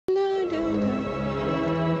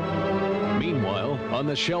On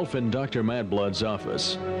the shelf in Dr. Madblood's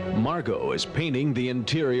office, Margot is painting the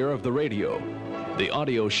interior of the radio. The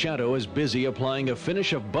audio shadow is busy applying a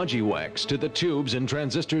finish of bungee wax to the tubes and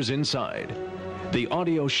transistors inside. The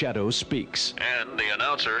audio shadow speaks. And the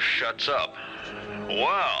announcer shuts up.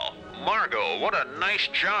 Wow, Margot, what a nice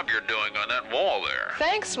job you're doing on that wall there.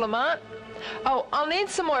 Thanks, Lamont. Oh, I'll need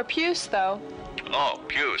some more puce, though. Oh,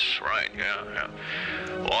 puce, right, yeah.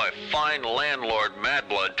 Boy, fine landlord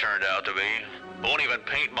Madblood turned out to be. Won't even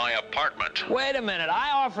paint my apartment. Wait a minute, I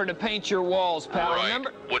offered to paint your walls, pal, right.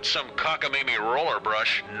 remember? With some cockamamie roller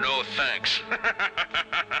brush, no thanks.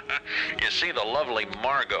 You see, the lovely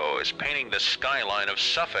Margot is painting the skyline of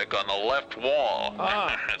Suffolk on the left wall.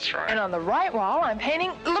 Oh. That's right. And on the right wall, I'm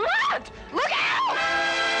painting Lamont! Look out!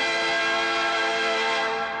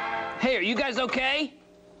 Hey, are you guys okay?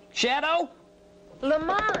 Shadow?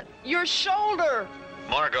 Lamont, your shoulder!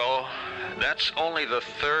 Margot, that's only the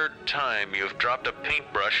third time you've dropped a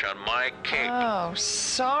paintbrush on my cape. Oh,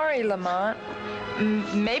 sorry, Lamont.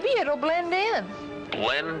 Maybe it'll blend in.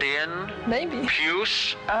 Blend in? Maybe.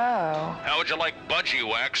 Puce? Oh. How would you like bungee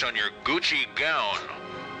wax on your Gucci gown?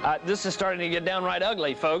 This is starting to get downright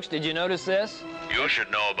ugly, folks. Did you notice this? You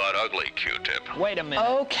should know about ugly, Q-tip. Wait a minute.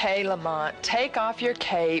 Okay, Lamont, take off your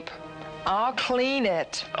cape. I'll clean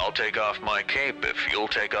it. I'll take off my cape if you'll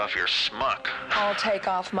take off your smock. I'll take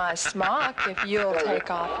off my smock if you'll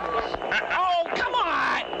take off yours. Oh, come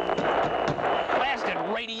on! Blasted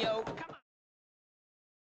radio. Come